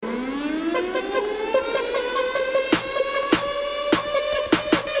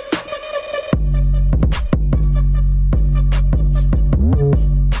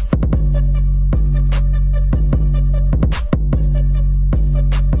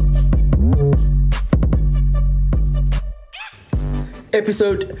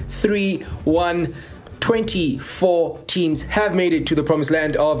episode 3-1. 24 teams have made it to the promised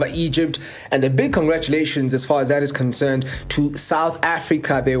land of Egypt, and a big congratulations as far as that is concerned to South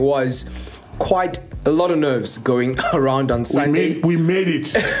Africa. There was quite a lot of nerves going around on Sunday. We made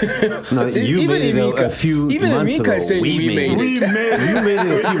it. No, you made it a few months ago. We made it. You made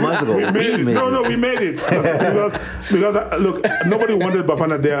it a few months ago. We made it. Because look, nobody wanted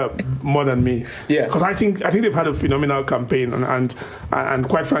Bafana there more than me. Yeah. Because I think they've had a phenomenal campaign, and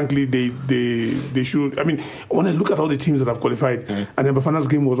quite frankly, they should. I mean, when I look at all the teams that have qualified, and then Bafana's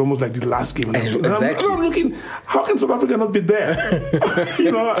game was almost like the last game. And I'm looking, how can South Africa not be there?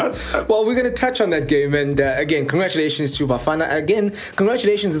 Well, we're going to touch on that game, and again, congratulations to Bafana. Again,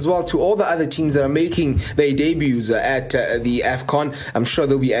 congratulations as well to all the other teams that are making their debuts at the AFCON. I'm sure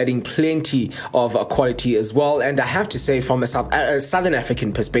they'll be adding plenty of quality as well. And I have to say, from a Southern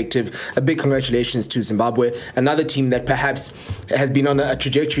African perspective, a big congratulations to Zimbabwe, another team that perhaps has been on a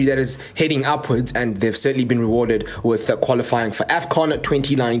trajectory that is heading upwards, and they've certainly been rewarded with qualifying for AFCON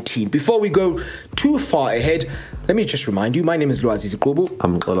 2019. Before we go too far ahead, let me just remind you, my name is Lwazi Zikubu.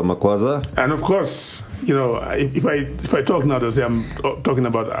 I'm Ola Makwaza. And of course, if I talk now, they'll say I'm talking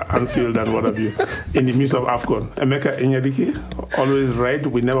about Anfield and what have you in the midst of AFCON. Emeka Enyadike, always right.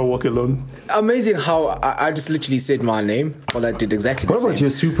 We never walk alone. Amazing how I just literally said my name. Well, I did exactly the same. What about your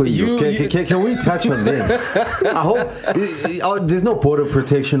Super Eagles? Can we touch on them? I hope there's no border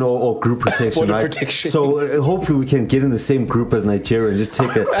protection or group protection, border right? protection. So hopefully we can get in the same group as Nigeria and just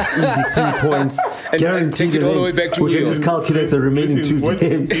take an easy 3 points. And take it all the way back to we can just calculate the remaining two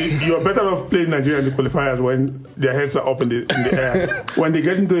games. You're better off playing Nigeria in the qualifiers when their heads are up in the air. When they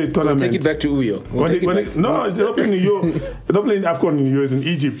get into a tournament, take it back to Uyo. They're not playing in Uyo. They're not playing AFCON in Uyo. It's in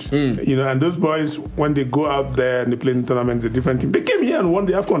Egypt. And those boys, when they go out there and they play in tournaments, a different team. They came here and won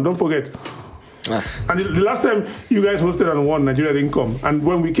the AFCON. Don't forget. And the last time you guys hosted and won, Nigeria didn't come. And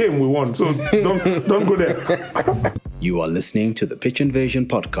when we came, we won. So don't go there. You are listening to the Pitch Invasion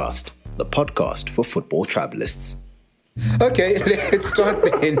podcast, the podcast for football tribalists. Okay, let's start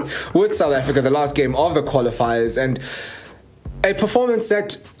then with South Africa, the last game of the qualifiers, and a performance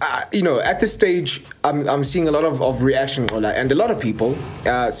that, at this stage, I'm seeing a lot of reaction, and a lot of people,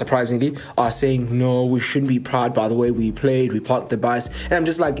 surprisingly, are saying, no, we shouldn't be proud by the way we played, we parked the bus. And I'm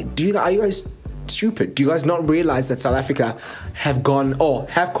just like, are you guys stupid? Do you guys not realize that South Africa have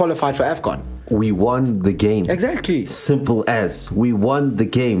qualified for AFCON? We won the game. Exactly. Simple as. We won the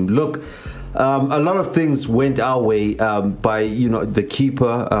game. Look, a lot of things went our way by, the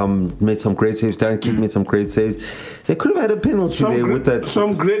keeper made some great saves. Darren Keat made some great saves. They could have had a penalty with that.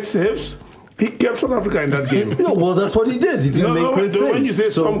 Some great saves. He kept South Africa in that game. No, well, that's what he did. He didn't make great saves. When you say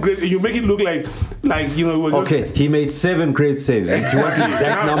some great, you make it look like it was okay, he made 7 great saves. If you want the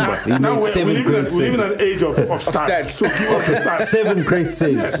exact number, he made 7 great saves. We live in an age of stats. So okay, 7 great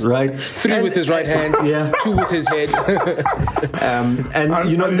saves, right? 3 with his right hand, 2 with his head.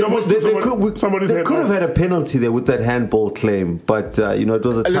 They could have had a penalty there with that handball claim, but it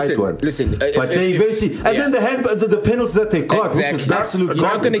was a tight one. Listen, but then the penalty that they got, which was absolute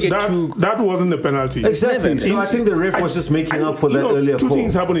garbage. That wasn't a penalty. Exactly. So I think the ref was just making up for that earlier Two call.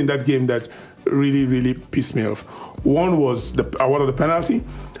 things happened in that game that really, really pissed me off. One was the award of the penalty,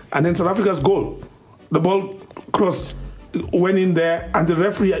 and then South Africa's goal. The ball crossed, went in there, and the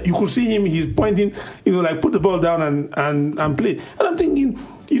referee, you could see him, he's pointing, put the ball down and play. And I'm thinking,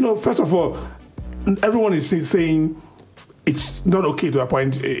 first of all, everyone is saying it's not okay to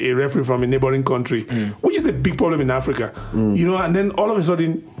appoint a referee from a neighboring country, which is a big problem in Africa. And then all of a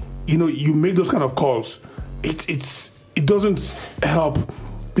sudden, you make those kind of calls. It doesn't help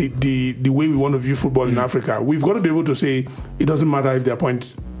the way we want to view football in Africa. We've got to be able to say it doesn't matter if they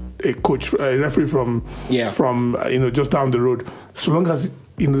appoint a referee from just down the road, so long as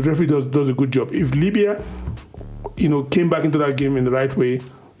the referee does a good job. If Libya came back into that game in the right way,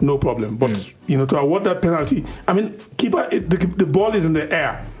 no problem. But to award that penalty, I mean, keeper, the ball is in the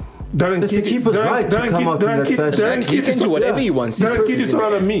air. It's the keeper's right to come out in that fashion. He can do whatever he wants. Darren Keat is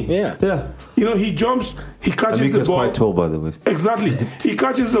taller than me. Yeah. He jumps, he catches the ball. Quite tall, by the way. Exactly. He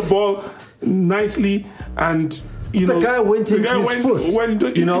catches the ball nicely, and the guy went into his foot.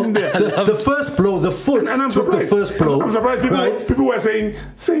 The first blow, the foot took the first blow. I'm surprised people were saying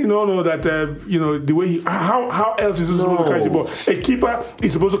no, that the way how else is he supposed to catch the ball? A keeper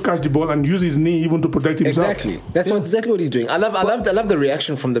is supposed to catch the ball and use his knee even to protect himself. Exactly. That's exactly what he's doing. I love the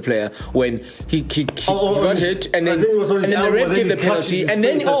reaction from the player when he got hit and then the ref gave the penalty and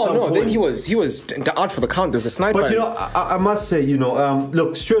then then he was out for the count. There's a sniper. But I must say,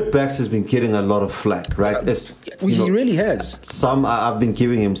 look, Stuart Baxter has been getting a lot of flack, right? He really has. Some I've been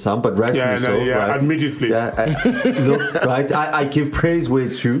giving him some, but rightfully so. Right? Admit it, please. Look, right? I give praise where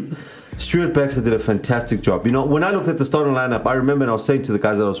it's true. Stuart Baxter did a fantastic job. When I looked at the starting lineup, I remember, and I was saying to the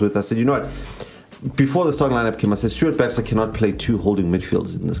guys that I was with, I said, you know what? Before the starting lineup came, I said Stuart Baxter cannot play 2 holding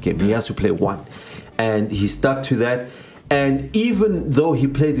midfielders in this game. He has to play 1, and he stuck to that. And even though he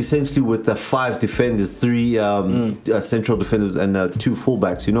played essentially with the 5 defenders, 3 central defenders, and 2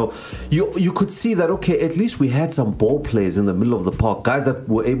 fullbacks, you could see that, okay, at least we had some ball players in the middle of the park, guys that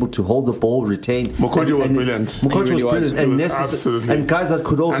were able to hold the ball, retain. Mokojo was brilliant. Mokojo was brilliant, and guys that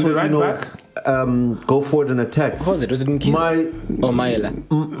could also, back. Go forward and attack. What was it? Was it Mkhize?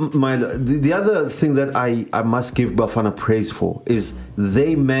 Maela? The other thing that I must give Bafana praise for is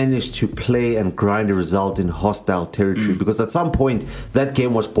they managed to play and grind a result in hostile territory, because at some point that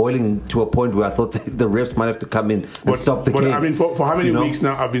game was boiling to a point where I thought the refs might have to come in and stop the game. I mean, for how many weeks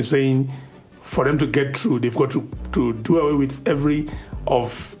now I've been saying, for them to get through, they've got to do away with every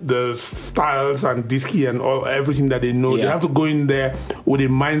of the styles and Diski and everything that they know. They have to go in there with a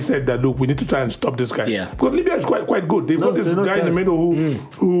mindset that, look, we need to try and stop this guy. Because Libya is quite good. They've got this guy in the middle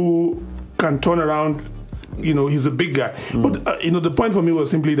who can turn around. He's a big guy. But the point for me was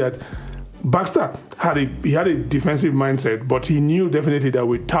simply that Baxter had a defensive mindset, but he knew definitely that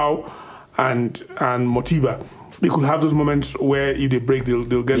with Tau and Motiba, they could have those moments where if they break,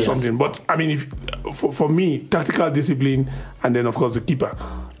 they'll get something. But I mean, for me, tactical discipline, and then of course the keeper,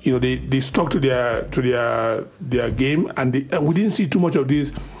 they stuck to their game, and we didn't see too much of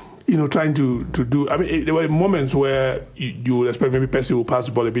this, trying to do. I mean, there were moments where you would expect maybe Percy will pass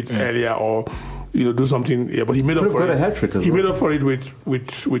the ball a bit earlier, or do something. Yeah, but he made up for it. A hat-trick as he well. made up for it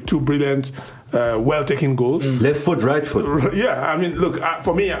with 2 brilliant, well-taken goals. Left foot, right foot. Yeah, I mean, look,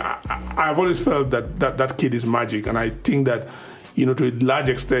 for me, I've always felt that kid is magic, and I think that, to a large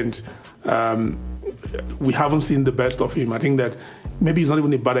extent, we haven't seen the best of him. I think that maybe it's not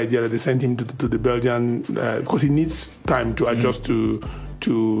even a bad idea that they sent him to the Belgian, because he needs time to adjust to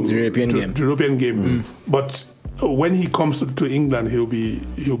the European game. But when he comes to England, he'll be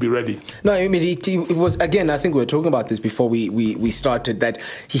ready. No, I mean, it was, again, I think we were talking about this before we started, that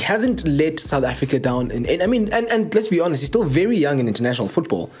he hasn't let South Africa down. And let's be honest, he's still very young in international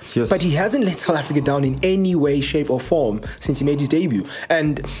football. Yes. But he hasn't let South Africa down in any way, shape or form since he made his debut.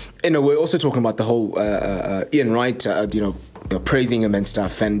 And, we're also talking about the whole Ian Wright, praising him and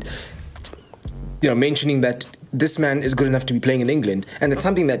stuff, and, mentioning that this man is good enough to be playing in England, and that's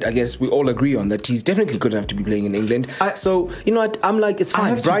something that I guess we all agree on, that he's definitely good enough to be playing in England. So you know what, I'm like, it's fine. I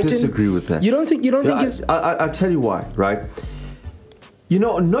have to disagree with that. You don't think he's... I'll tell you why, right?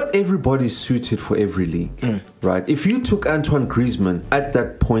 Not everybody's suited for every league, right? If you took Antoine Griezmann at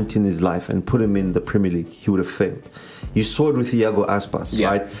that point in his life and put him in the Premier League, he would have failed. You saw it with Iago Aspas,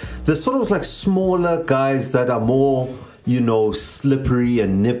 right? There's sort of like smaller guys that are more, slippery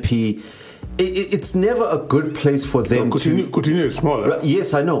and nippy. It's never a good place for them Coutinho is smaller.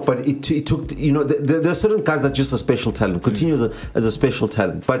 Yes, I know, but it took, there are certain guys that are just a special talent. Coutinho is a special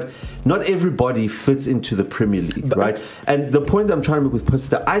talent, but not everybody fits into the Premier League, right? And the point that I'm trying to make with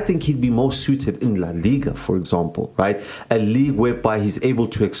Percy, I think he'd be more suited in La Liga, for example, right? A league whereby he's able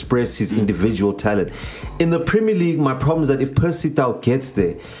to express his individual talent. In the Premier League, my problem is that if Percy Tau gets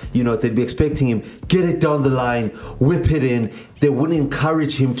there, they'd be expecting him, get it down the line, whip it in. They wouldn't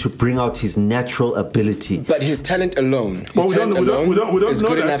encourage him to bring out his natural ability. But his talent alone, we don't know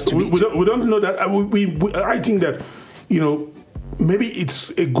that. I think that, maybe it's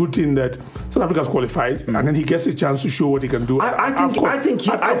a good thing that South Africa's qualified, and then he gets a chance to show what he can do. I think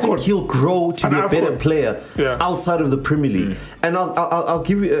he'll grow to be a better player outside of the Premier League. And I'll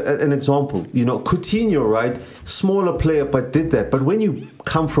give you an example. Coutinho, right? Smaller player, but did that. But when you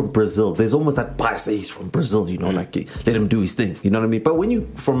come from Brazil, there's almost that bias that he's from Brazil. Like let him do his thing. You know what I mean? But when you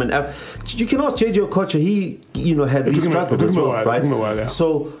from you can ask JJ Okocha. He had these struggles as well, right?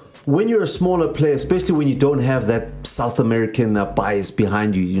 So when you're a smaller player, especially when you don't have that South American bias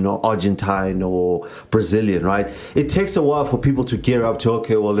behind you, Argentine or Brazilian, right? It takes a while for people to gear up to,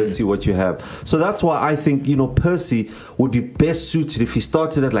 okay, well, let's see what you have. So that's why I think, Percy would be best suited if he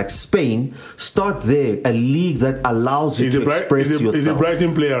started at like Spain, start there, a league that allows you to express yourself. He's a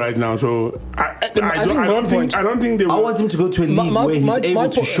Brighton player right now, so I don't think they will. I want him to go to a league where he's able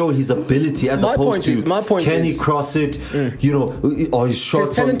to show his ability as opposed to can he cross it, or his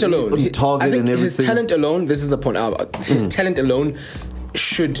shots on target and everything. His talent alone, this is the point. His talent alone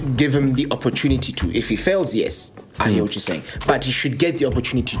should give him the opportunity to. If he fails, yes, I hear what you're saying, but he should get the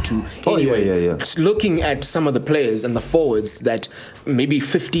opportunity to. Oh, Anyway, yeah. Looking at some of the players and the forwards that maybe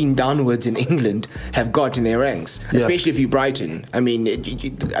 15 downwards in England have got in their ranks, especially if you Brighton. I mean,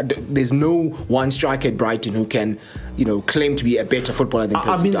 there's no one striker at Brighton who can, claim to be a better footballer than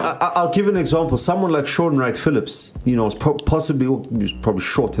Percy Tau. I'll give an example. Someone like Sean Wright-Phillips, is probably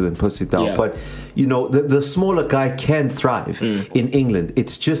shorter than Percy Tau, but the smaller guy can thrive in England.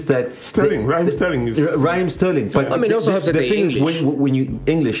 It's just that Raheem Sterling. But it also helps that the thing English. is, when you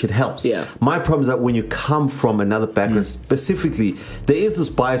English, it helps. Yeah. My problem is that when you come from another background, specifically, there is this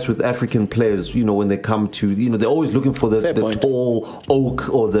bias with African players. When they come to, they're always looking for the tall oak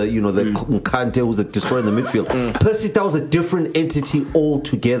or the Kante who's destroying the midfield. Percy Tau is a different entity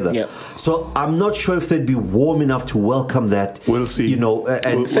altogether. Yeah. So I'm not sure if they'd be warm enough to welcome that. We'll see.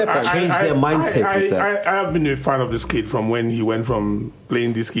 And change their mindset with that. I have been a fan of this kid from when he went from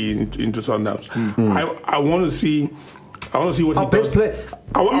playing this kid into Sundowns. I want to see what our he best does. player.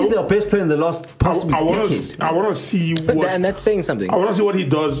 He's our best player in the last possibly decade. I want to see what, and that's saying something. I want to see what he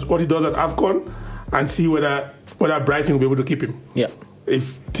does. What he does at AFCON, and see whether Brighton will be able to keep him. Yeah.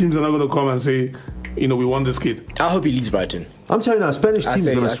 If teams are not going to come and say, we want this kid. I hope he leaves Brighton. I'm telling you, a Spanish team is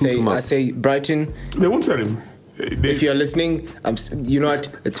going to swoop him up. I say Brighton. They won't sell him. If you're listening, you know what?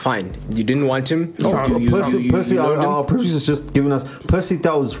 It's fine. You didn't want him. Percy, our producer's just given us. Percy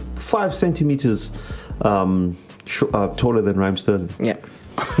Tau was 5 centimeters taller than Raheem Sterling. Yeah.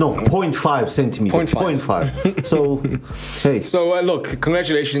 No, 0.5 centimeters. 0.5. So, hey. So, look,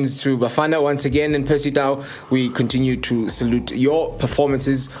 congratulations to Bafana once again. And Percy Tau, we continue to salute your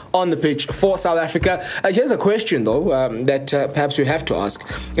performances on the pitch for South Africa. Here's a question, though, that perhaps we have to ask.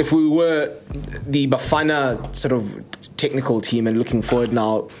 If we were the Bafana sort of technical team and looking forward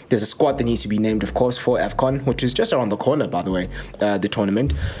now, there's a squad that needs to be named, of course, for AFCON, which is just around the corner, by the way, the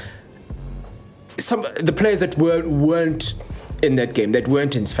tournament. The players that weren't in that game, that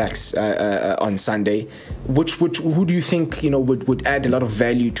weren't in Sfax on Sunday, who do you think would add a lot of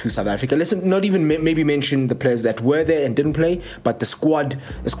value to South Africa? Let's not even maybe mention the players that were there and didn't play, but the squad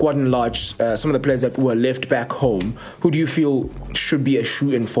in large, some of the players that were left back home. Who do you feel should be a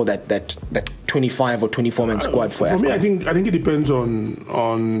shoe-in for that 25 or 24-man squad for AFCON? For me, I think it depends on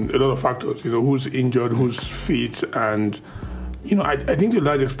a lot of factors. Who's injured, who's fit, and I think to a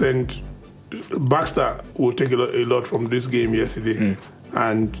large extent, Baxter will take a lot from this game yesterday.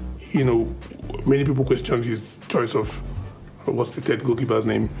 And, many people questioned his choice of, what's the third goalkeeper's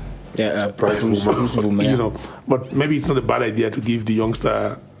name? Bryce Mvuma. But maybe it's not a bad idea to give the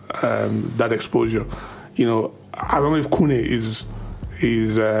youngster that exposure. I don't know if Kune is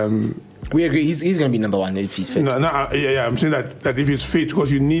we agree he's going to be number one if he's fit. I'm saying that if he's fit,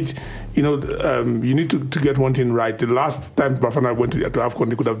 because you need to get one thing right. The last time Bafana went to AFCON,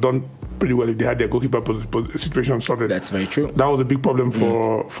 they could have done pretty well if they had their goalkeeper situation sorted. That's very true. That was a big problem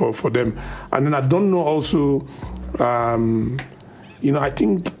for them. And then I don't know also, I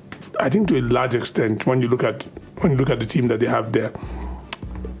think to a large extent when you look at the team that they have there,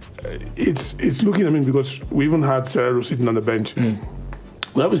 it's looking, because we even had Serrero sitting on the bench.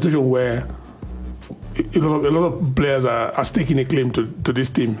 We have a situation where a lot of players are staking a claim to this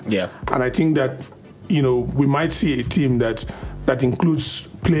team. Yeah. And I think that, we might see a team that includes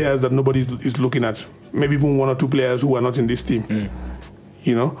players that nobody is looking at. Maybe even one or two players who are not in this team.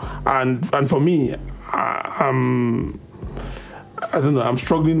 And for me, I don't know, I'm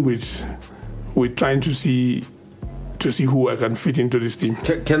struggling with trying to see who I can fit into this team.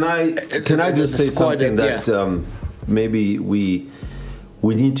 Can I just say something that maybe we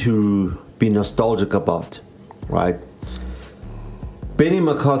need to be nostalgic about, right? Benny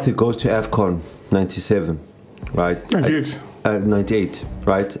McCarthy goes to AFCON 97, right? 98. 98,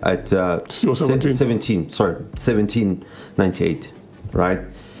 right? At 1798, right?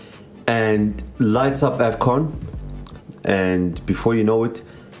 And lights up AFCON, and before you know it,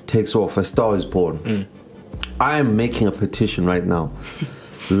 takes off. A star is born. I am making a petition right now.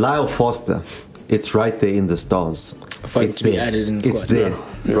 Lyle Foster, it's right there in the stars. It's to be added in the squad. It's there,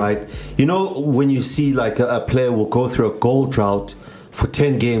 right? When you see like a player will go through a goal drought for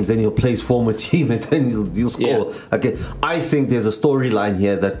 10 games, then he'll play his former team and then he'll score again. I think there's a storyline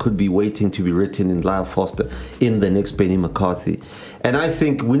here that could be waiting to be written in Lyle Foster in the next Benny McCarthy. And I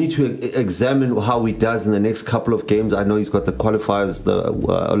think we need to examine how he does in the next couple of games. I know he's got the qualifiers, the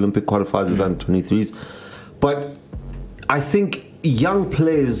Olympic qualifiers with under 23s. But I think young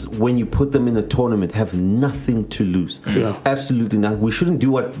players, when you put them in a tournament, have nothing to lose. Absolutely nothing. We shouldn't do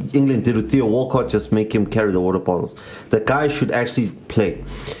what England did with Theo Walcott, just make him carry the water bottles. The guy should actually play.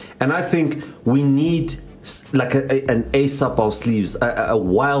 And I think we need like an ace up our sleeves, a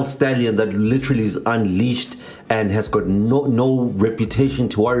wild stallion that literally is unleashed and has got no reputation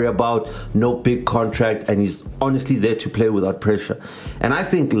to worry about, no big contract, and he's honestly there to play without pressure. And I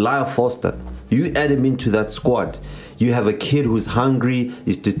think Lyle Foster, you add him into that squad, you have a kid who's hungry,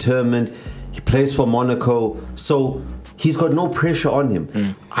 is determined, he plays for Monaco, so he's got no pressure on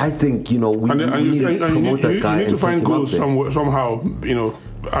him. I think, we need to promote that guy. You need to find goals somehow,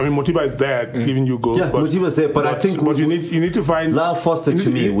 I mean, Motiba is there giving you goals. Yeah, Motiba's there, but I think you need to find Lyle Foster to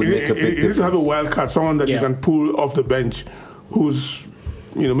me would make a big difference. You need to have a wild card, someone that you can pull off the bench, who's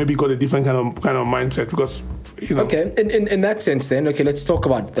maybe got a different kind of mindset because. Okay, in that sense then, let's talk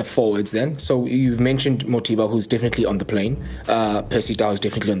about the forwards then. So you've mentioned Motiba, who's definitely on the plane. Percy Tau is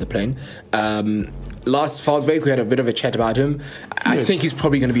definitely on the plane. Last Falsbeck, we had a bit of a chat about him. I think he's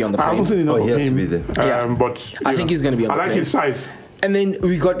probably going to be on the plane. I haven't seen enough of he has him, to be there. But I think he's going to be on the plane. I like his size. And then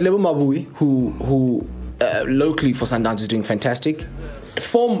we got Lebo Mabui, who locally for Sundowns is doing fantastic.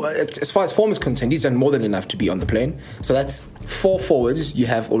 Form, as far as form is concerned, he's done more than enough to be on the plane. So that's 4 forwards you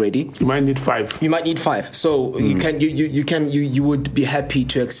have already. You might need 5. You might need 5. So you would be happy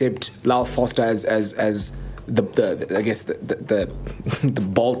to accept Lyle Foster as the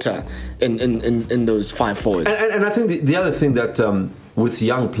bolter in those 5 forwards. And I think the other thing that with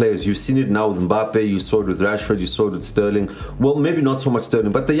young players, you've seen it now with Mbappe, you saw it with Rashford, you saw it with Sterling. Well, maybe not so much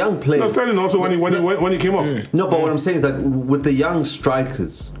Sterling, but the young players. No, Sterling also when he came up. No, but what I'm saying is that with the young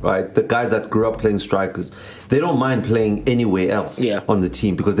strikers, right, the guys that grew up playing strikers, they don't mind playing anywhere else on the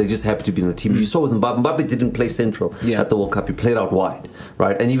team because they just happy to be in the team. You saw with Mbappe, Mbappe didn't play central at the World Cup. He played out wide,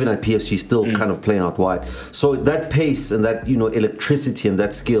 right? And even at PSG, still kind of playing out wide. So that pace and that electricity and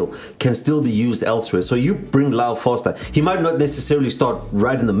that skill can still be used elsewhere. So you bring Lyle Foster. He might not necessarily start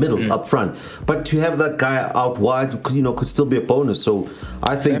right in the middle up front, but to have that guy out wide, could still be a bonus. So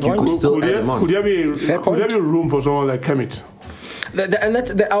I think you could still add him on. Could there be room for someone like Kemet? And I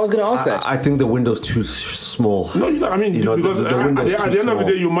was going to ask that. I think the window's too small. No, I mean, because at the end of the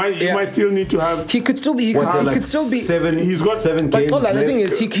day, you might still need to have. He could still be. He could still be. He's got 7 games left. The thing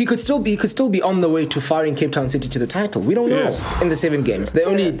is, he could still be on the way to firing Cape Town City to the title. We don't know in the 7 games. They're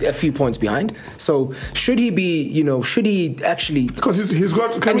only a few points behind. So should he be? Should he actually? Because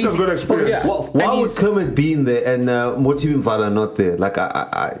Kemet has got experience. Why would Kermit be in there and Motibi Mvala not there? Like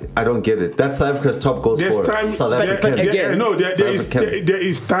I don't get it. That's South Africa's top goal scorer. South Africa. But again, there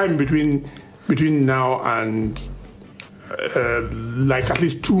is time between now and like at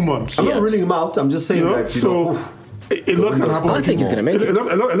least 2 months. I'm not ruling him out. I'm just saying that. A lot can happen. I think he's going to make it.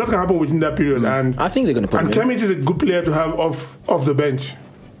 A lot can happen within that period, and I think they're going to put him in. And Kemet is a good player to have off the bench,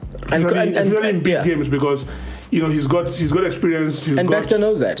 especially in big games because he's got experience. Baxter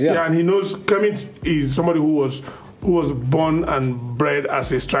knows that. Yeah, and he knows Kemet is somebody who was born and bred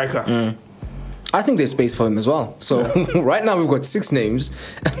as a striker. I think there's space for him as well. So right now we've got 6 names,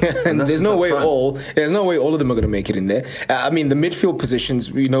 and there's no way all of them are going to make it in there. I mean, the midfield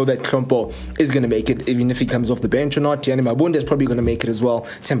positions, we know that Klompo is going to make it, even if he comes off the bench or not. Tiani Mabunda is probably going to make it as well.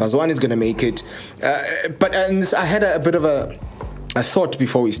 Tembazwane is going to make it. But I had a bit of a thought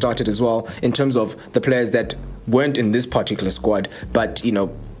before we started as well in terms of the players that weren't in this particular squad, but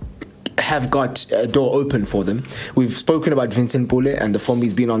have got a door open for them. We've spoken about Vincent Pule and the form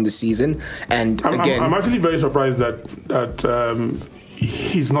he's been on this season, and I'm actually very surprised that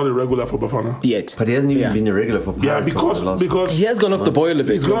he's not a regular for Bafana yet. But he hasn't even been a regular for Paris. Yeah, because he has gone off the boil a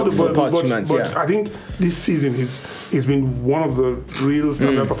bit. He's gone off the boil the past 2 months. But I think this season he's been one of the real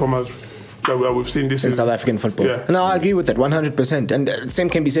standout performers that we've seen this in South African football. Yeah. No, I agree with that 100%. And same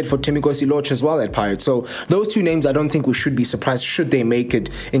can be said for Thembinkosi Lorch as well at Pirates. So those 2 names, I don't think we should be surprised should they make it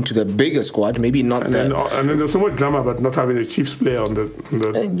into the bigger squad. Maybe not. And then there's so much drama about not having a Chiefs player on the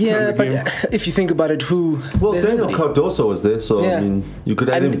game. If you think about it, Daniel Cardoso was there, so I mean, you could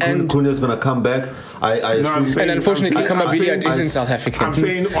add him. Cunha's going to come back. And unfortunately, Kamabili isn't South African. I'm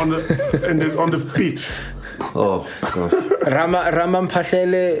saying on the pitch. Oh gosh. Raman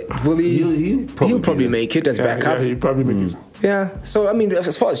Pahlele, he'll probably make it as backup. Yeah, he'll probably make it. Yeah, so I mean,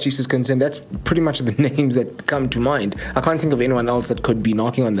 as far as Chiefs is concerned, that's pretty much the names that come to mind. I can't think of anyone else that could be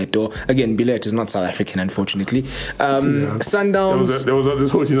knocking on that door. Again, Billet is not South African, unfortunately. Sundowns. There was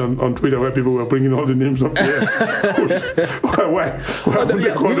this whole thing on Twitter where people were bringing all the names of players. We've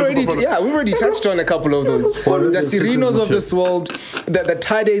already touched on a couple of those. The Sirinos of this world, the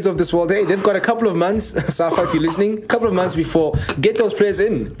Tidays of this world. Hey, they've got a couple of months, Safa, if you're listening, a couple of months before. Get those players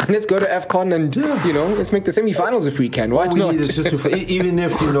in. Let's go to AFCON and, let's make the semi-finals if we can. Why not? Even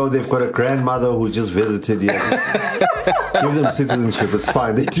if they've got a grandmother who just visited you, Give them citizenship. It's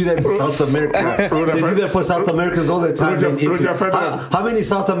fine. They do that in South America. They do that for South Americans all the time. How many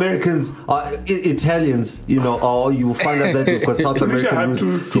South Americans are Italians? You know, or you will find out that you've got South American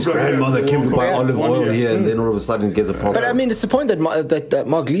roots. His grandmother came to buy olive oil here, and then all of a sudden gets a problem. But I mean, it's the point that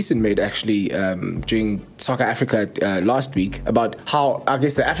Mark Gleeson made actually during Soccer Africa last week about how I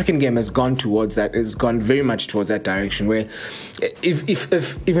guess the African game has gone towards that. Has gone very much towards that direction where if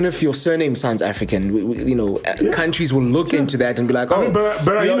even if your surname sounds African, countries will look into that and be like, oh, you're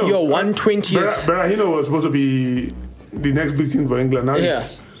 120th. Berahino was supposed to be the next big thing for England. Now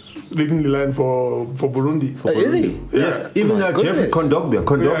he's leading the line for Burundi. Is he? Yes. Even Jeffrey Kondogbia.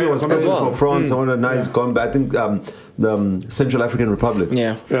 Kondogbia was playing for France. Now he's gone back. I think the Central African Republic.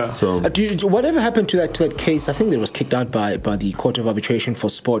 Yeah. So, whatever happened to that case? I think it was kicked out by the Court of Arbitration for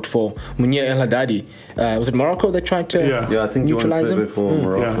Sport for Munir El Haddadi. Was it Morocco that tried to I think neutralize him? For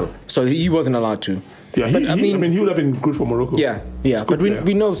Morocco. Yeah. So he wasn't allowed to. Yeah, he would have been good for Morocco. Yeah. But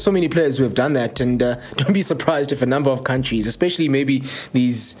we know so many players who have done that, and don't be surprised if a number of countries, especially maybe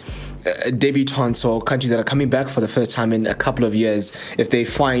these debutants or countries that are coming back for the first time in a couple of years, if they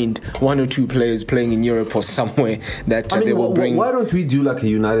find one or two players playing in Europe or somewhere that they will bring. Why don't we do like a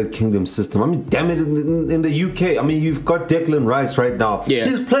United Kingdom system? I mean, damn it, in the UK, I mean, you've got Declan Rice right now. Yeah.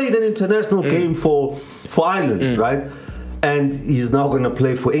 He's played an international game for Ireland, right? And he's now going to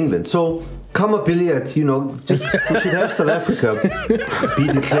play for England. So, Kamabiliat, we should have South Africa be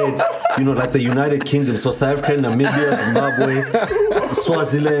declared, like the United Kingdom. So South Africa, Namibia, Zimbabwe,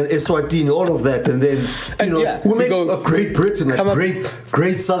 Swaziland, Eswatini, all of that. And then, we'll make a Great Britain, a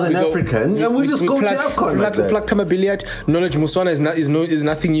great Southern Africa. And we'll just go to AFCON like that. Plug Kamabiliat. Knowledge Musona is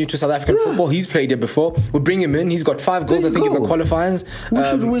nothing new to South African football. He's played it before. We'll bring him in. He's got 5 goals, I think, in the qualifiers.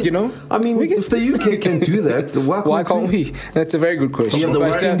 I mean, if the UK can do that, why can't we? That's a very good question. You have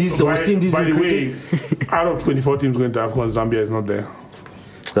the West Indies. By the way, out of 24 teams going to AFCON, Zambia is not there.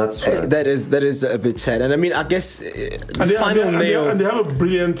 That's right. That is a bit sad. And I mean, I guess they have a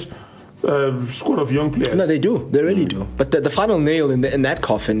brilliant squad of young players. No, they do. They really do. But the final nail in that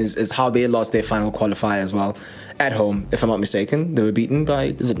coffin is how they lost their final qualifier as well. At home, if I'm not mistaken. They were beaten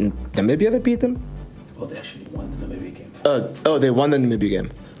by, is it Namibia that beat them? Oh, they actually won the Namibia game. They won the Namibia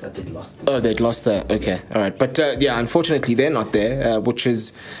game. That they'd lost. They'd lost that. Okay, all right. But unfortunately, they're not there, which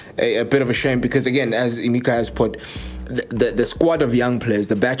is a bit of a shame because, again, as Emeka has put, the squad of young players,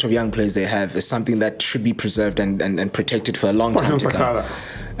 the batch of young players they have is something that should be preserved and protected for a long time to come.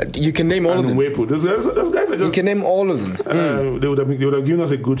 You can name all of them. Those guys are just, you can name all of them. They would have given us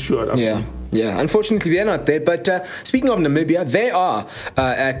a good shot. Yeah. Unfortunately, they're not there. But speaking of Namibia, they are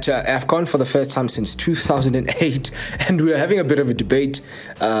at AFCON for the first time since 2008. And we are having a bit of a debate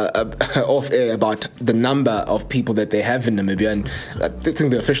off air about the number of people that they have in Namibia. And I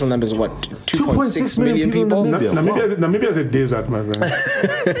think the official number is 2.6 million people? Namibia is a desert, my friend.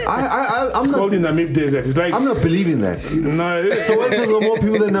 It's called the Namib Desert. It's like, I'm not believing that. No, so why is there more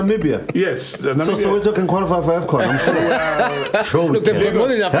people than Namibia? Yes. So Soweto can qualify for AFCON. I'm sure we can. Look, more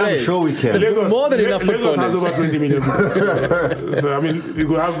than enough players. I'm sure we can. More than enough footballers. Lagos has over 20 million people. So, I mean, you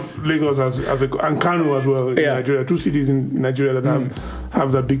could have Lagos and Kano as well in Nigeria. 2 cities in Nigeria that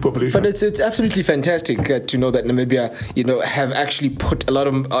have that big population. But it's absolutely fantastic to know that Namibia, have actually put a lot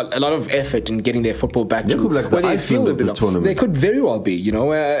of effort in getting their football back to where they feel it belongs. Tournament. They could very well be, you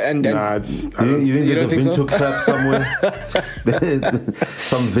think there's a Vintuk clap somewhere?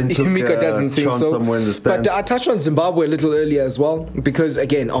 Some Vintuk doesn't think so. Somewhere in the stands. But I touched on Zimbabwe a little earlier as well because,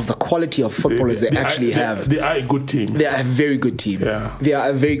 again, of the quality of footballers they actually have. They are a good team. They are a very good team. Yeah. They are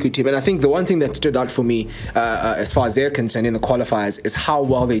a very good team. And I think the one thing that stood out for me as far as they're concerned in the qualifiers is how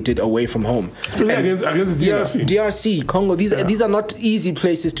well they did away from home. Against the DRC. DRC, Congo, these are not easy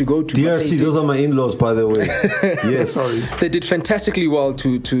places to go to. DRC, those are my in-laws, by the way. Yes. Sorry. They did fantastically well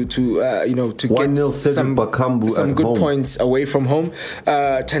to get some good home. Points away from home.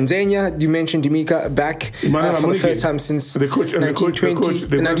 Tanzania, you mentioned Emeka back for the first time since 1920.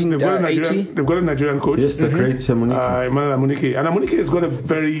 They've got a Nigerian coach. Yes, the great Emmanuel Amunike. And Amunike has got a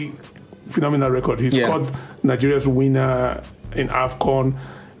very phenomenal record. He's scored Nigeria's winner in AFCON,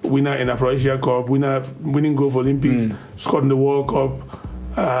 winner in Afro-Asia Cup, winning goal for Olympics, scored in the World Cup.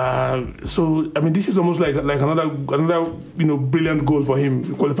 So, I mean, this is almost like another brilliant goal for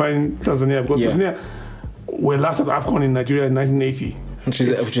him, qualifying Tanzania. Because Tanzania were last at AFCON in Nigeria in 1980. Which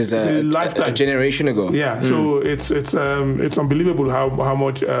is a generation ago. Yeah, so it's unbelievable how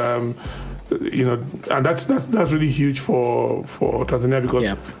much and that's really huge for Tanzania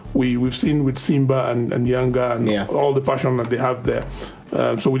because we've seen with Simba and Yanga and all the passion that they have there.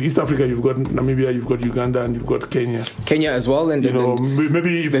 So with East Africa, you've got Namibia, you've got Uganda, and you've got Kenya. Kenya as well, and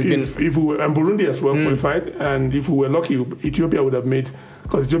maybe if we were, and Burundi as well qualified, and if we were lucky, Ethiopia would have made,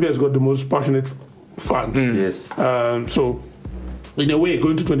 because Ethiopia has got the most passionate fans. Yes. So in a way,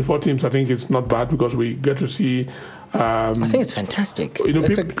 going to 24 teams, I think it's not bad because we get to see. I think it's fantastic.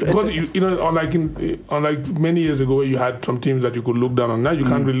 Unlike many years ago, where you had some teams that you could look down on. Now you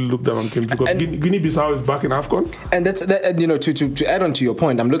can't really look down on teams because Guinea-Bissau is back in AFCON. And that's to add on to your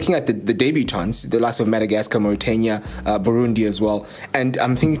point, I'm looking at the debutants, the likes of Madagascar, Mauritania, Burundi as well, and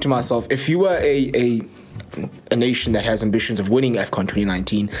I'm thinking to myself, if you were a nation that has ambitions of winning AFCON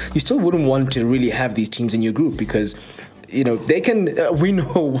 2019, you still wouldn't want to really have these teams in your group because. They can. We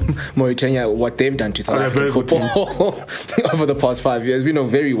know Mauritania, what they've done to South African football over the past 5 years. We know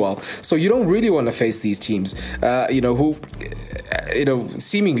very well. So you don't really want to face these teams, who,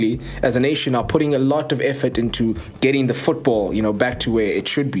 seemingly as a nation are putting a lot of effort into getting the football, back to where it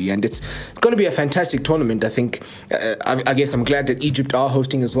should be. And it's going to be a fantastic tournament. I think. I guess I'm glad that Egypt are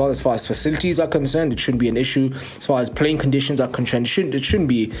hosting as well. As far as facilities are concerned, it shouldn't be an issue. As far as playing conditions are concerned, it shouldn't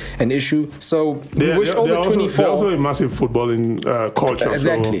be an issue. So we wish all the 24. They're also a massive footballing culture.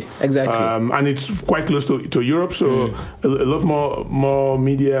 Exactly. And it's quite close to Europe, so a lot more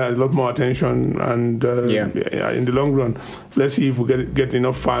media, a lot more attention, and in the long run, let's see if we get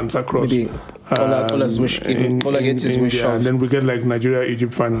enough fans across. Maybe Ola's wish, Ola gets his wish off. And then we get like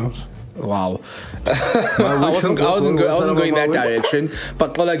Nigeria-Egypt finals. Wow. I wasn't going that direction,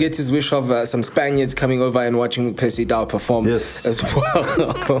 but Ola gets his wish of some Spaniards coming over and watching Percy Tau perform as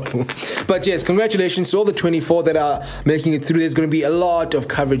well. But yes, congratulations to all the 24 that are making it through. There's going to be a lot of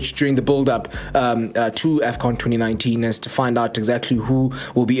coverage during the build-up to AFCON 2019 as to find out exactly who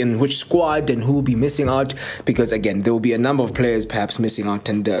will be in which squad and who will be missing out, because again, there will be a number of players perhaps missing out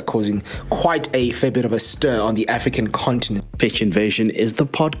and causing quite a fair bit of a stir on the African continent. Pitch Invasion is the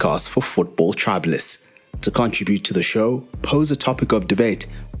podcast for football tribalists. To contribute to the show, pose a topic of debate,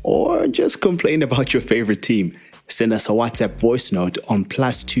 or just complain about your favorite team, send us a WhatsApp voice note on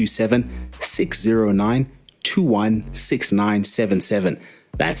 +27 609 216977.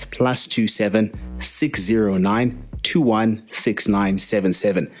 That's +27 609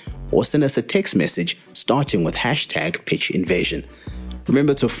 216977. Or send us a text message starting with #PitchInvasion.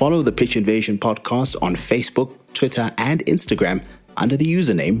 Remember to follow the Pitch Invasion podcast on Facebook, Twitter, and Instagram under the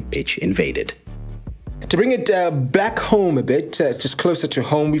username Pitch Invaded. To bring it back home a bit, just closer to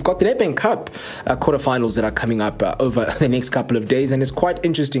home, we've got the Nedbank Cup quarterfinals that are coming up over the next couple of days, and it's quite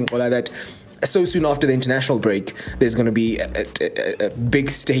interesting, Ola, that so soon after the international break, there's going to be a big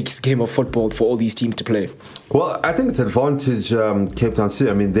stakes game of football for all these teams to play. Well, I think it's an advantage Cape Town City.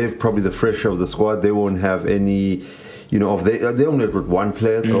 I mean, they're probably the fresher of the squad. They won't have any... they only got one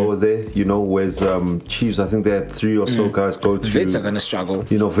player over there, whereas Chiefs, I think they had 3 or so guys go to... Wits are going to struggle.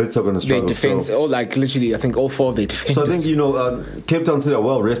 Wits are going to struggle. Their defense, literally, I think all 4 of their defenders. So I think, Cape Town City are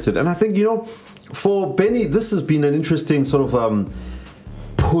well rested. And I think, for Benny, this has been an interesting sort of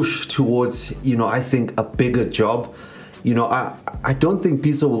push towards, I think, a bigger job. I don't think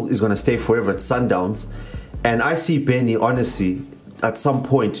Pitso is going to stay forever at Sundowns. And I see Benny, honestly, at some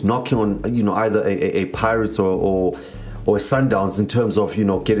point knocking on, either a Pirates or Sundowns in terms of,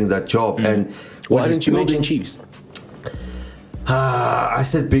 getting that job. And why didn't you mention Chiefs? I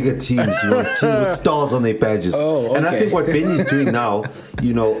said bigger teams, teams with stars on their badges. Oh, okay. And I think what Benny's doing now,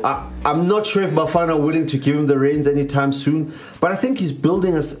 I'm not sure if Bafana are willing to give him the reins anytime soon, but I think he's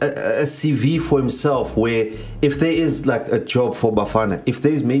building a CV for himself where if there is like a job for Bafana, if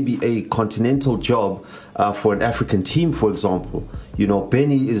there's maybe a continental job for an African team, for example,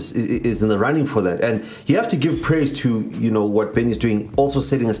 Benny is in the running for that. And you have to give praise to, what Benny's doing, also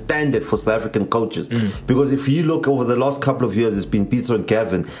setting a standard for South African coaches. Because if you look over the last couple of years, it's been Pitso and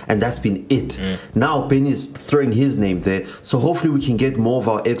Gavin, and that's been it. Now Benny's throwing his name there. So hopefully we can get more of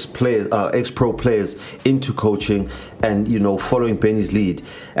our ex-pro players into coaching and, following Benny's lead.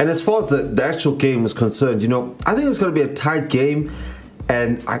 And as far as the actual game is concerned, I think it's going to be a tight game.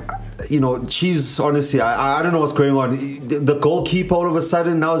 And Chiefs, honestly, I don't know what's going on. The goalkeeper all of a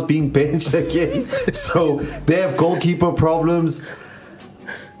sudden now is being benched again. So they have goalkeeper problems.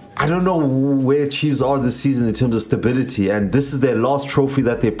 I don't know where Chiefs are this season in terms of stability. And this is their last trophy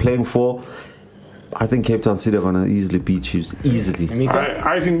that they're playing for. I think Cape Town City are going to easily beat Chiefs. Easily.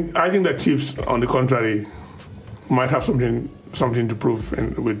 I think that Chiefs, on the contrary, might have something to prove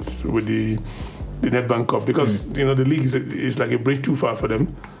with the Nedbank Cup, because the league is like a bridge too far for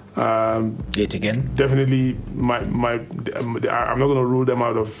them. Yet again, definitely, I'm not going to rule them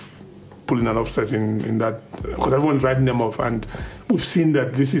out of pulling an offset in that, because everyone's writing them off, and we've seen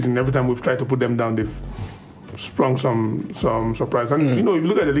that this season. Every time we've tried to put them down, they've sprung some surprise. And if you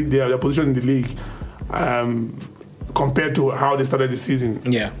look at the league, their position in the league, compared to how they started the season,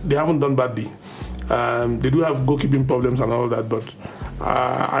 they haven't done badly. They do have goalkeeping problems and all that, but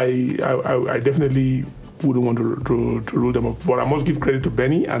I definitely wouldn't want to rule them up. But I must give credit to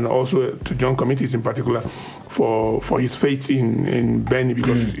Benny and also to John Committees in particular for his faith in Benny,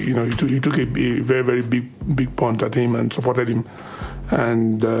 because he took a very, very big punt at him and supported him.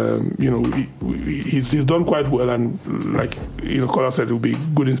 And he's done quite well, and like Kola said, it will be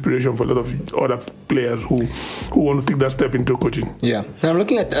good inspiration for a lot of other players who want to take that step into coaching. Yeah, and I'm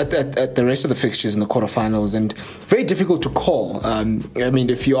looking at the rest of the fixtures in the quarterfinals, and very difficult to call. I mean,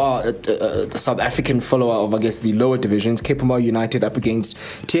 if you are a South African follower of, I guess, the lower divisions, Cape Town United up against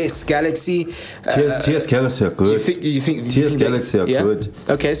TS Galaxy. TS Galaxy are good. You think TS Galaxy are good?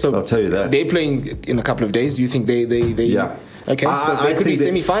 Okay, so I'll tell you that they're playing in a couple of days. Do you think they yeah. Okay, so they could be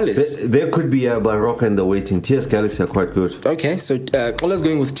semi-finalists. There could be a Baroka in the waiting. TS Galaxy are quite good. Okay, so Ola's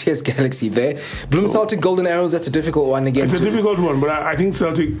going with TS Galaxy there. Bloom Celtic Golden Arrows, that's a difficult one again. It's a difficult one, but I think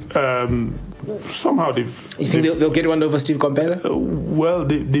Celtic somehow they've... You think they'll get one over Steve Kompela? Well,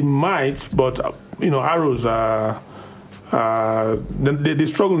 they might, but Arrows are... they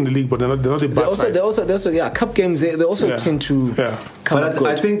struggle in the league, but they're not the bad side. They're also cup games. They also tend to come but up good.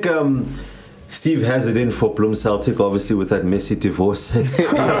 I think Steve has it in for Bloom Celtic, obviously, with that Messi divorce.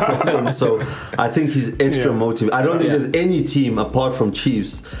 So I think he's extra motivated. I don't think there's any team apart from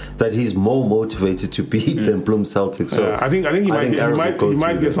Chiefs that he's more motivated to beat than Bloom Celtic. So I think he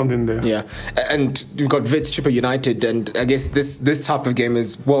might get something there. Yeah, and you've got Wits Chippa United, and I guess this type of game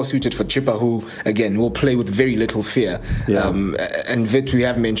is well suited for Chippa, who again will play with very little fear. Yeah. And Wits, we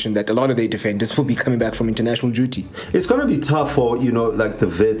have mentioned that a lot of their defenders will be coming back from international duty. It's going to be tough for like the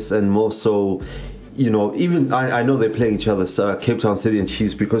Wits, and more so. Even I know they're playing each other, Cape Town City and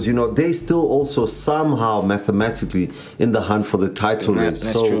Chiefs, because they still also somehow mathematically in the hunt for the title race.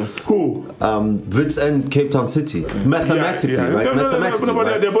 That's true. Who? Wits and Cape Town City, mathematically, right? No,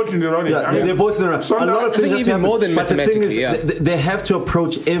 they're both in the running. Yeah, they're both in the running. A lot of things have to happen. More than but the thing mathematically, is, they have to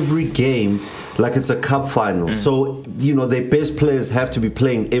approach every game like it's a cup final. So their best players have to be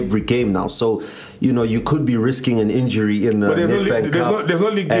playing every game now. So you could be risking an injury in the Nedbank Cup. There's no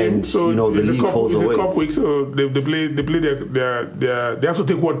league game, and so the league falls away. It's a cup week, so they play they have to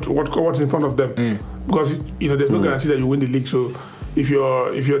take what's in front of them, because there's no guarantee that you win the league. So if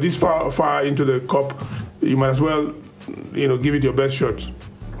you're this far into the cup, you might as well give it your best shot.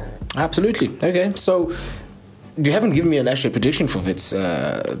 Absolutely. Okay, so you haven't given me an actual prediction for Wits.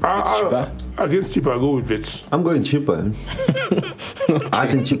 Against Chippa, I go with Wits. I'm going Chippa. I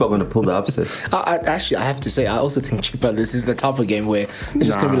think Chippa are going to pull the upset. I have to say, I also think Chippa, this is the type of game where they're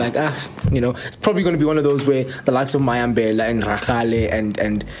just going to be like, it's probably going to be one of those where the likes of Mayambela and Rachale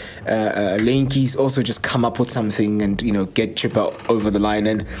and Lenkies also just come up with something and, get Chippa over the line.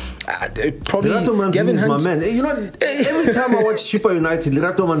 And probably Lerato Manzini is my man. Every time I watch Chippa United,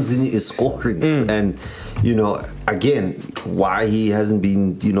 Lerato Manzini is scoring. And, again, why he hasn't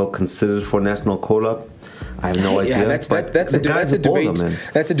been, considered for national call-up, I have no idea. That's a debate.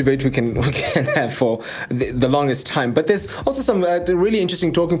 That's a debate we can have for the longest time. But there's also some really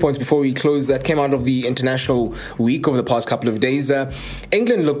interesting talking points before we close that came out of the international week over the past couple of days.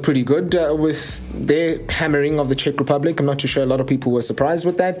 England looked pretty good with their hammering of the Czech Republic. I'm not too sure a lot of people were surprised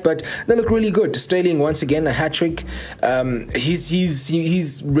with that, but they look really good. Sterling once again a hat trick.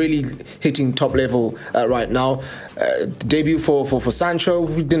 He's really hitting top level right now. Debut for Sancho,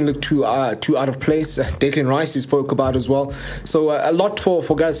 he didn't look too out of place. Declan Rice, you spoke about as well. So a lot for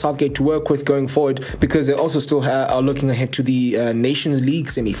Gareth Southgate to work with going forward, because they also still are looking ahead to the Nations League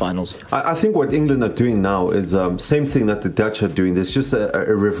semi-finals. I think what England are doing now is same thing that the Dutch are doing. There's just a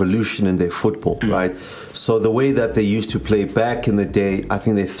revolution in their football, right? So the way that they used to play back in the day, I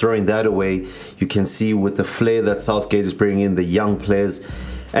think they're throwing that away. You can see with the flair that Southgate is bringing in, the young players.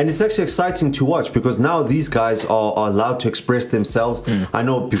 And it's actually exciting to watch, because now these guys are allowed to express themselves. I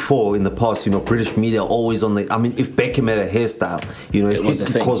know before, in the past, British media always on if Beckham had a hairstyle, it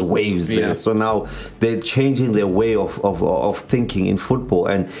could cause waves there. So now they're changing their way of thinking in football,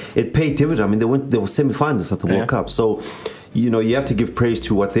 and it paid dividend. They were semi-finalists at the World Cup. So, you have to give praise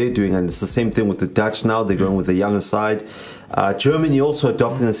to what they're doing, and it's the same thing with the Dutch now. They're going with the younger side. Germany also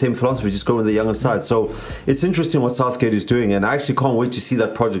adopting the same philosophy, just going with the younger side. So it's interesting what Southgate is doing, and I actually can't wait to see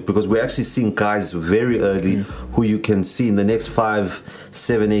that project, because we're actually seeing guys very early who you can see in the next 5,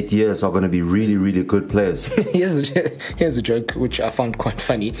 7, 8 years are going to be really, really good players. Here's a joke which I found quite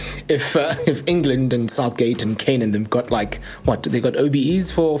funny. If England and Southgate and Kane and them got like what, they got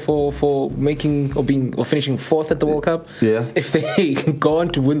OBEs for making or finishing 4th at the World Cup. Yeah. If they go on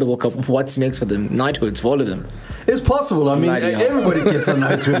to win the World Cup, what's next for them? Knighthoods for all of them. It's possible. I mean, Bloody hell. everybody gets a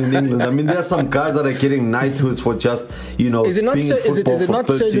knighthood in England. I mean, there are some guys that are getting knighthoods for just, Is it not being Sir, in football is it for not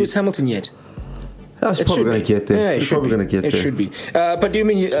Sir 30. Lewis Hamilton yet? That's It probably should going be. to get there. Yeah, It's probably going to get It there. should be. But do you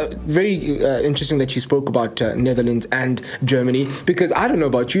mean very interesting that you spoke about Netherlands and Germany? Because I don't know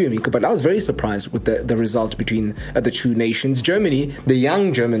about you, Emeka, but I was very surprised with the result between the two nations. Germany, the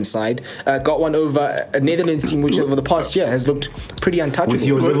young German side, got one over a Netherlands team which over the past year has looked pretty untouchable. With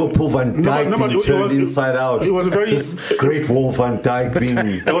your Liverpool Van Dijk being turned inside out. It was a very this great wall Van Dijk being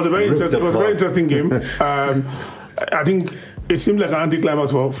It was a very ripped very apart. interesting game. I think it seemed like an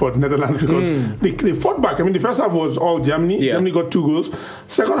anticlimax for the Netherlands, because they fought back. I mean, the first half was all Germany. Yeah. Germany got 2 goals.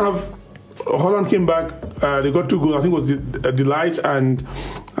 Second half, Holland came back. They got 2 goals. I think it was the Light and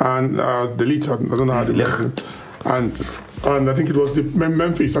the Leeds. I don't know how they got. And I think it was the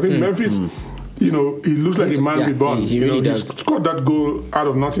Memphis. I think Memphis, he looks like a man reborn. He really does. He scored that goal out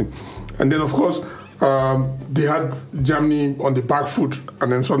of nothing. And then, of course, they had Germany on the back foot,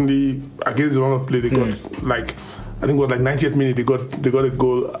 and then suddenly against the run of play, they got I think it was like 90th minute. They got a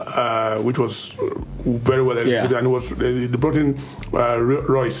goal, which was very well executed, and it was they brought in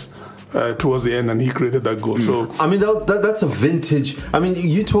Royce towards the end, and he created that goal. So I mean, that's a vintage. I mean,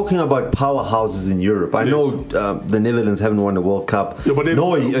 you're talking about powerhouses in Europe. I know the Netherlands haven't won the World Cup. yeah, but they've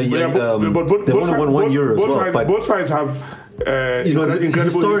only won 1 Euro as well. But both sides have. Incredible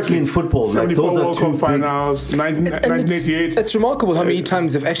historically in football, like 74 those are World two Cup big. finals, 1988. It's remarkable how many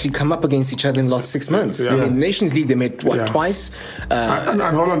times they've actually come up against each other in the last 6 months. Yeah. I mean, Nations League they met Yeah. twice, And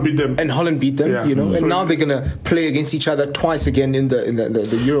Holland beat them. and Holland beat them. Yeah. And So- now they're gonna play against each other twice again in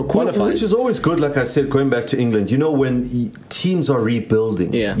the Euro qualifiers. Which is always good, like I said, going back to England. When teams are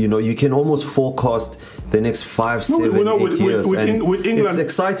rebuilding, Yeah. you can almost forecast the next 5, 7, 8 years. with and England, it's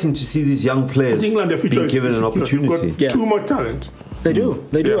exciting to see these young players with England, their future being is given an secure. They've opportunity. got Yeah. too much talent. They do,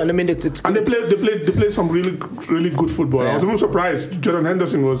 Yeah. and I mean it's And they good. played some really good football. I was even surprised. Jordan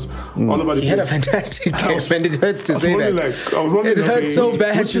Henderson was all over the He had a place. fantastic I game, was- and it hurts to I was say wondering, that. I was wondering, It hurts okay, so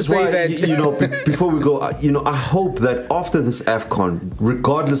bad Which to is say why, that. before we go, I hope that after this AFCON,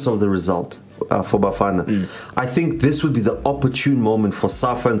 regardless of the result for Bafana, I think this would be the opportune moment for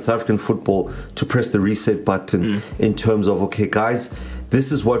SAFA and South African football to press the reset button in terms of, okay, guys, this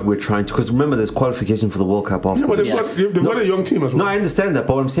is what we're trying to. Because remember, there's qualification for the World Cup after. Yeah, but this. they've got a young team as well. No, I understand that,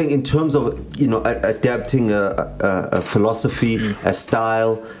 but what I'm saying in terms of adapting a philosophy, a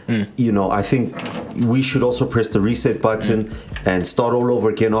style, I think we should also press the reset button and start all over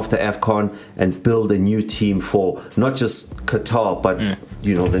again after AFCON and build a new team for not just Qatar, but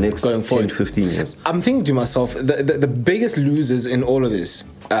the next Going 10, forward. 15 years. I'm thinking to myself, the biggest losers in all of this,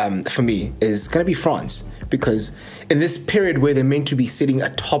 for me, is going to be France. Because in this period where they're meant to be sitting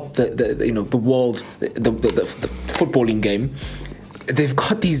atop the world, the footballing game, they've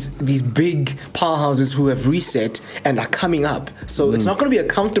got these big powerhouses who have reset and are coming up. So it's not going to be a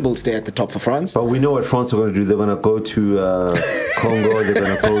comfortable stay at the top for France. But we know what France are going to do. They're going to go to Congo. They're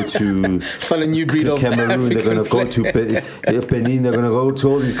going to go to Find a new breed of Cameroon. They're going to go to Benin. They're going to go to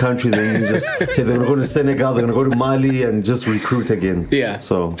all these countries and just say they're going to go to Senegal. They're going to go to Mali and just recruit again. Yeah.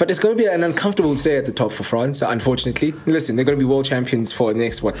 So, but it's going to be an uncomfortable stay at the top for France, unfortunately. Listen, they're going to be world champions for the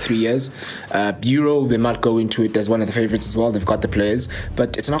next, 3 years. Euro, they might go into it as one of the favorites as well. They've got the players,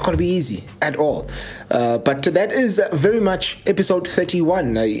 but it's not going to be easy at all. But that is very much episode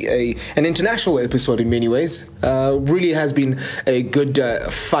 31, an international episode in many ways. Really has been a good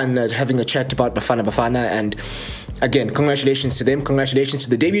fun having a chat about Bafana. And again, congratulations to them. Congratulations to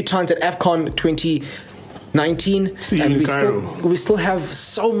the debutants at AFCON 2019. See you And in Cairo. we still have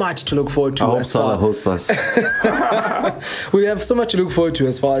so much to look forward to. I hope as Salah far, hosts us. we have so much to look forward to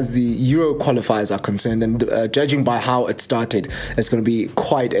as far as the Euro qualifiers are concerned, and judging by how it started, it's going to be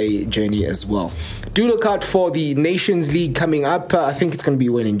quite a journey as well. Do look out for the Nations League coming up. I think it's going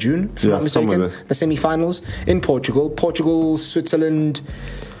to be in June, if I'm not somewhere mistaken. there. The semi-finals in Portugal, Switzerland,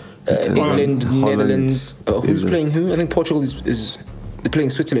 England, Holland, Netherlands. Who's England. playing who? I think Portugal is they're playing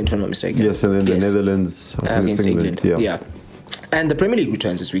Switzerland, if I'm not mistaken. Yes, and then the Yes. Netherlands I think Against it's England. Yeah. And the Premier League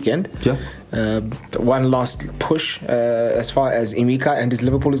returns this weekend. Yeah. One last push as far as Emeka and his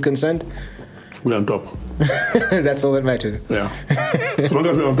Liverpool is concerned. We're on top. That's all that matters. Yeah. As long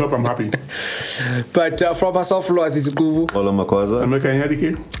as we're on top, I'm happy. But from myself, Lwazi Zikubu, Ola Makwaza. American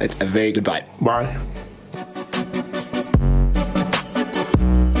Yadiki. it's a very good bye. Bye.